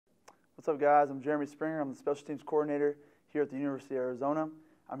What's up, guys? I'm Jeremy Springer. I'm the special teams coordinator here at the University of Arizona.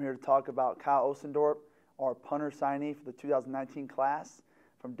 I'm here to talk about Kyle Ostendorp, our punter signee for the 2019 class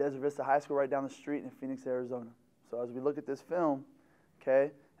from Desert Vista High School right down the street in Phoenix, Arizona. So as we look at this film, okay,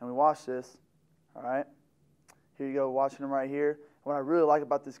 and we watch this, all right, here you go, watching him right here. What I really like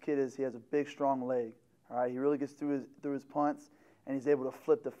about this kid is he has a big, strong leg, all right? He really gets through his punts, and he's able to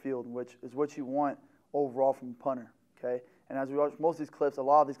flip the field, which is what you want overall from a punter, okay? And as we watch most of these clips, a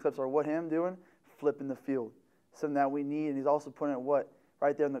lot of these clips are what him doing, flipping the field. Something that we need, and he's also putting it what?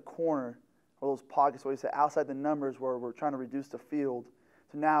 Right there in the corner, or those pockets where he said outside the numbers where we're trying to reduce the field.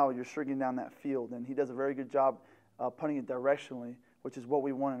 So now you're shrinking down that field, and he does a very good job punting it directionally, which is what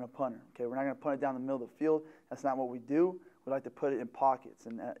we want in a punter. Okay, we're not going to punt it down the middle of the field. That's not what we do. We like to put it in pockets,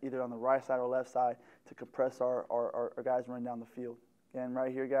 and either on the right side or left side to compress our guys running down the field. Again,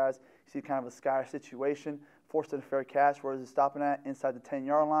 right here, guys, you see kind of a sky situation, forced a fair catch. Where is it stopping at? Inside the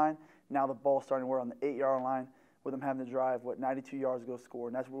 10-yard line. Now the ball's starting to work on the 8-yard line with them having to drive, 92 yards to go score.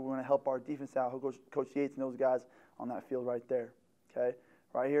 And that's where we want to help our defense out, Coach Yates and those guys on that field right there. Okay,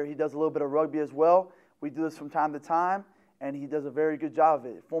 right here, he does a little bit of rugby as well. We do this from time to time, and he does a very good job of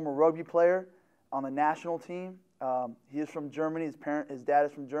it. Former rugby player on the national team. He is from Germany. His dad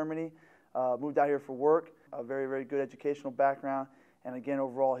is from Germany. Moved out here for work. A very, very good educational background. And again,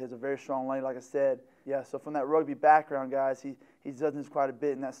 overall, he has a very strong leg, like I said. Yeah, so from that rugby background, guys, he does this quite a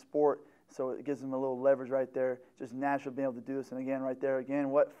bit in that sport, so it gives him a little leverage right there, just naturally being able to do this. And again, right there,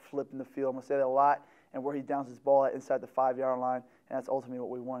 what? Flipping the field. I'm going to say that a lot. And where he downs his ball at inside the 5-yard line, and that's ultimately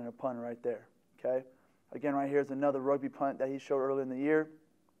what we want in a punter right there, okay? Again, right here is another rugby punt that he showed earlier in the year,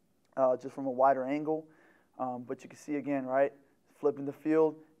 just from a wider angle. But you can see again, right, flipping the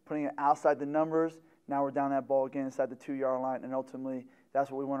field, putting it outside the numbers. Now we're down that ball again inside the 2-yard line, and ultimately that's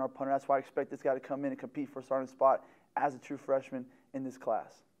what we want our punter. That's why I expect this guy to come in and compete for a starting spot as a true freshman in this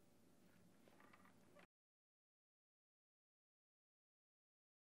class.